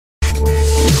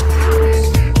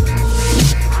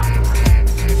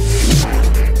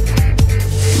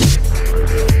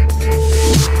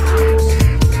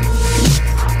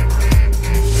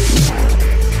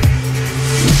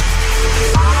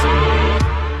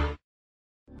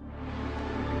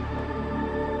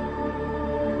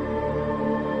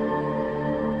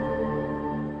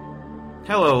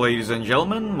Hello ladies and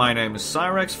gentlemen, my name is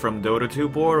Cyrex from Dota 2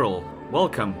 Portal.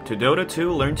 Welcome to Dota 2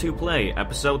 Learn to Play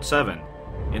Episode 7.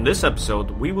 In this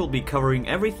episode, we will be covering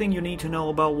everything you need to know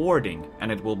about warding,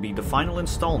 and it will be the final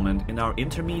installment in our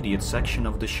intermediate section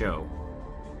of the show.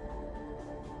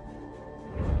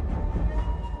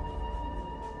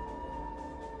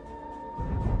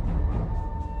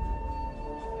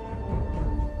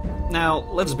 Now,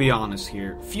 let's be honest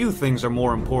here, few things are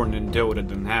more important in Dota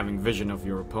than having vision of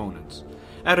your opponents.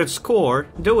 At its core,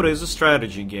 Dota is a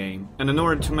strategy game, and in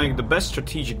order to make the best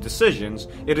strategic decisions,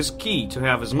 it is key to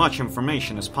have as much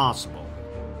information as possible.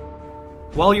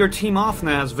 While your team often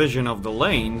has vision of the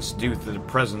lanes due to the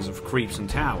presence of creeps and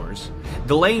towers,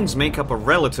 the lanes make up a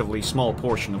relatively small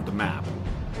portion of the map.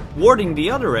 Warding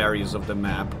the other areas of the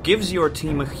map gives your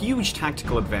team a huge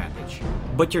tactical advantage,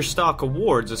 but your stock of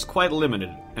wards is quite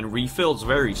limited and refills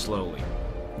very slowly.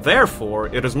 Therefore,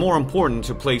 it is more important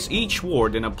to place each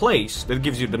ward in a place that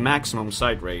gives you the maximum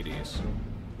sight radius.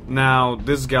 Now,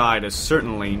 this guide is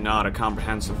certainly not a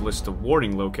comprehensive list of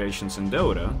warding locations in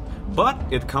Dota, but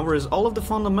it covers all of the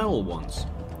fundamental ones.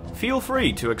 Feel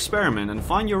free to experiment and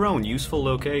find your own useful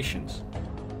locations.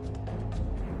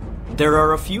 There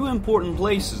are a few important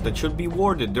places that should be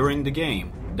warded during the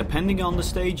game, depending on the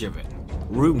stage of it.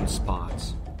 Rune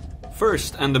spots.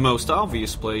 First and the most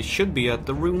obvious place should be at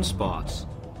the rune spots.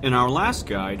 In our last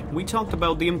guide, we talked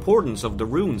about the importance of the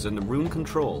runes and the rune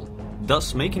control,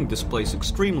 thus making this place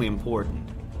extremely important.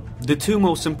 The two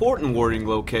most important warding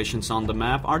locations on the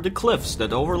map are the cliffs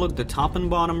that overlook the top and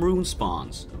bottom rune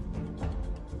spawns.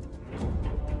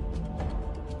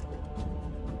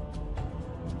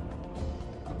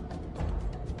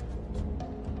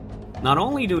 Not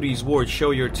only do these wards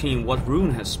show your team what rune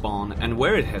has spawned and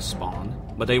where it has spawned,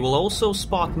 but they will also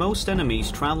spot most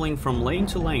enemies traveling from lane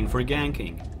to lane for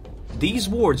ganking. These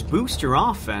wards boost your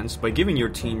offense by giving your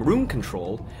team rune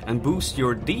control and boost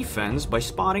your defense by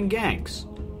spotting ganks.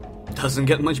 Doesn't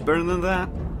get much better than that.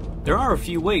 There are a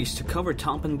few ways to cover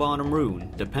top and bottom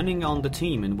rune, depending on the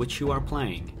team in which you are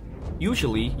playing.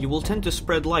 Usually, you will tend to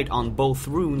spread light on both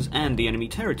runes and the enemy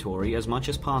territory as much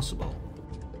as possible.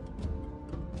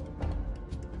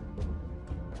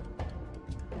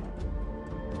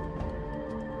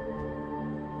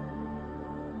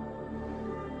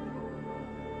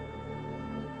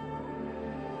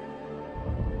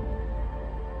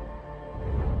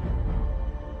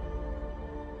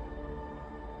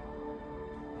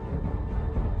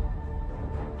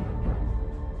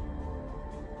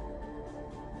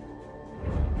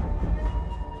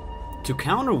 To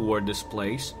counter-ward this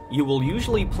place, you will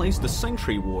usually place the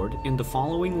sentry ward in the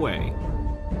following way.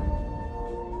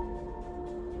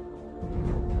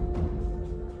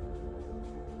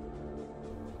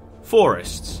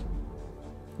 Forests.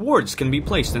 Wards can be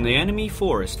placed in the enemy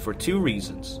forest for two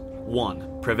reasons.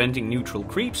 1. Preventing neutral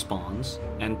creep spawns,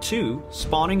 and 2.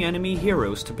 Spawning enemy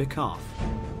heroes to pick off.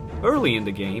 Early in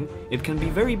the game, it can be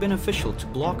very beneficial to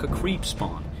block a creep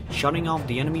spawn, shutting off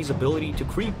the enemy's ability to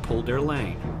creep pull their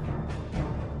lane.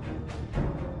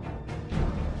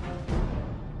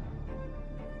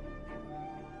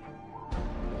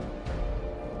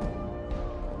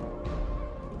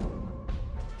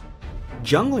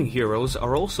 Jungling heroes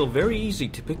are also very easy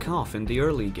to pick off in the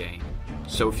early game,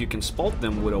 so if you can spot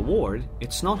them with a ward,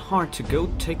 it's not hard to go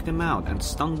take them out and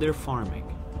stun their farming.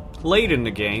 Late in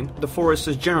the game, the forest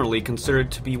is generally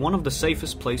considered to be one of the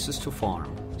safest places to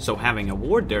farm, so having a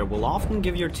ward there will often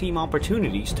give your team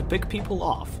opportunities to pick people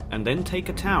off and then take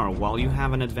a tower while you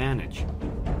have an advantage.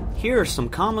 Here are some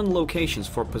common locations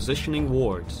for positioning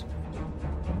wards.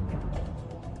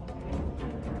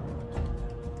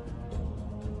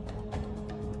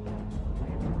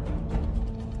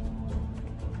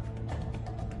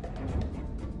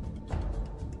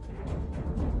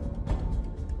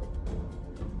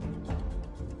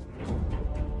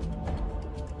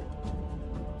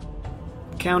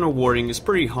 Counter-warding is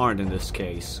pretty hard in this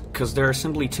case, cause there are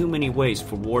simply too many ways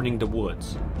for warding the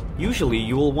woods. Usually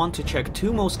you will want to check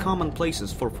two most common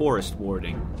places for forest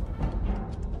warding.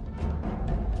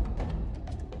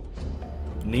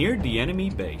 Near the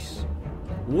enemy base.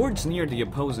 Wards near the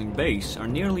opposing base are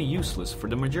nearly useless for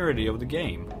the majority of the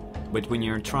game, but when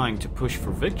you're trying to push for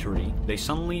victory, they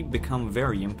suddenly become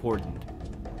very important.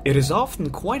 It is often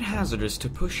quite hazardous to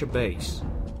push a base.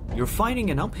 You're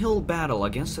fighting an uphill battle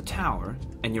against a tower,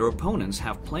 and your opponents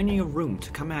have plenty of room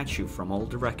to come at you from all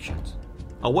directions.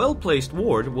 A well-placed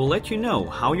ward will let you know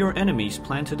how your enemies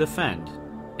plan to defend,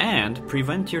 and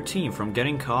prevent your team from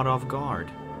getting caught off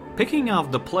guard. Picking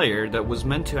off the player that was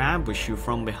meant to ambush you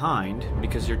from behind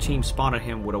because your team spotted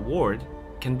him with a ward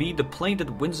can be the play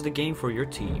that wins the game for your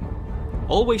team.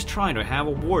 Always try to have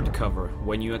a ward cover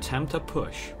when you attempt a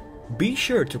push. Be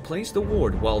sure to place the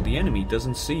ward while the enemy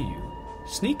doesn't see you.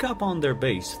 Sneak up on their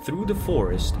base through the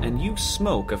forest and use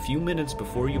smoke a few minutes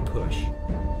before you push.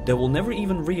 They will never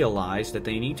even realize that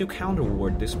they need to counter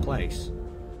ward this place.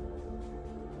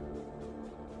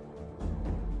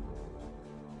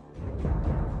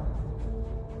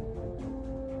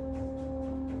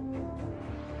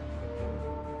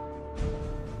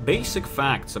 Basic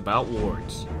facts about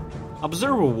wards.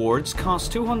 Observer wards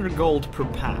cost 200 gold per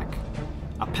pack.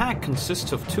 A pack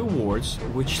consists of 2 wards,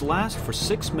 which last for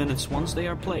 6 minutes once they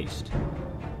are placed.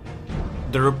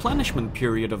 The replenishment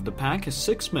period of the pack is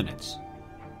 6 minutes.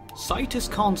 Sight is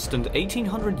constant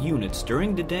 1800 units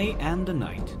during the day and the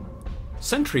night.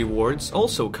 Sentry wards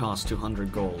also cost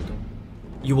 200 gold.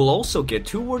 You will also get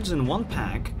 2 wards in 1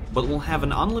 pack, but will have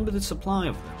an unlimited supply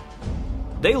of them.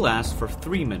 They last for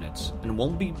 3 minutes and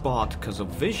won't be bought because of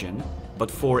vision, but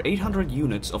for 800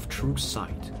 units of true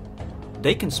sight.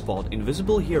 They can spot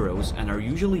invisible heroes and are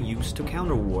usually used to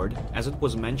counter ward, as it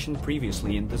was mentioned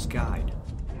previously in this guide.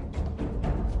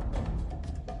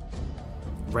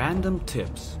 Random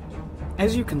tips.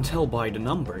 As you can tell by the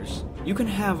numbers, you can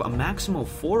have a maximum of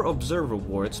 4 observer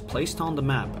wards placed on the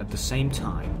map at the same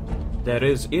time. That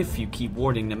is, if you keep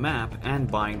warding the map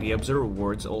and buying the observer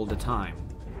wards all the time.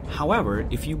 However,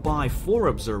 if you buy 4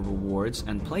 observer wards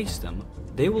and place them,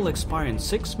 they will expire in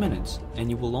 6 minutes and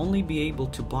you will only be able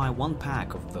to buy 1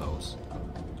 pack of those.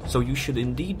 So you should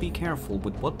indeed be careful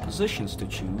with what positions to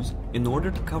choose in order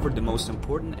to cover the most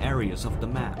important areas of the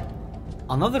map.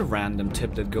 Another random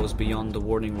tip that goes beyond the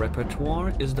warding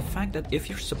repertoire is the fact that if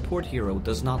your support hero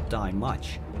does not die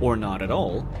much, or not at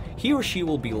all, he or she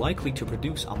will be likely to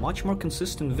produce a much more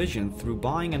consistent vision through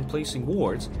buying and placing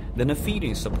wards than a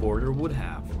feeding supporter would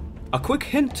have. A quick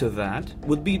hint to that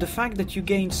would be the fact that you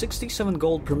gain 67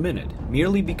 gold per minute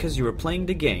merely because you are playing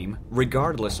the game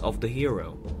regardless of the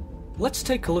hero. Let's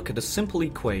take a look at a simple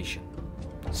equation.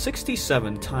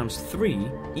 67 times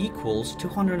 3 equals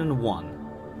 201.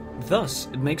 Thus,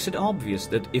 it makes it obvious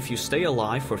that if you stay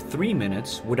alive for 3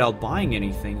 minutes without buying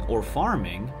anything or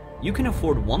farming, you can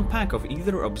afford 1 pack of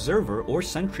either observer or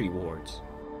sentry wards.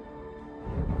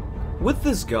 With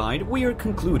this guide, we are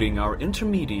concluding our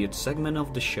intermediate segment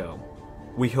of the show.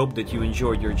 We hope that you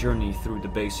enjoyed your journey through the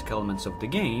basic elements of the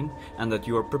game and that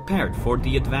you are prepared for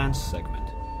the advanced segment.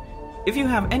 If you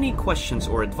have any questions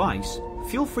or advice,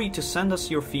 feel free to send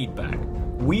us your feedback.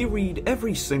 We read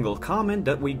every single comment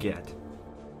that we get.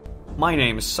 My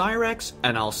name is Cyrex,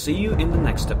 and I'll see you in the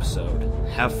next episode.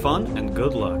 Have fun and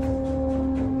good luck.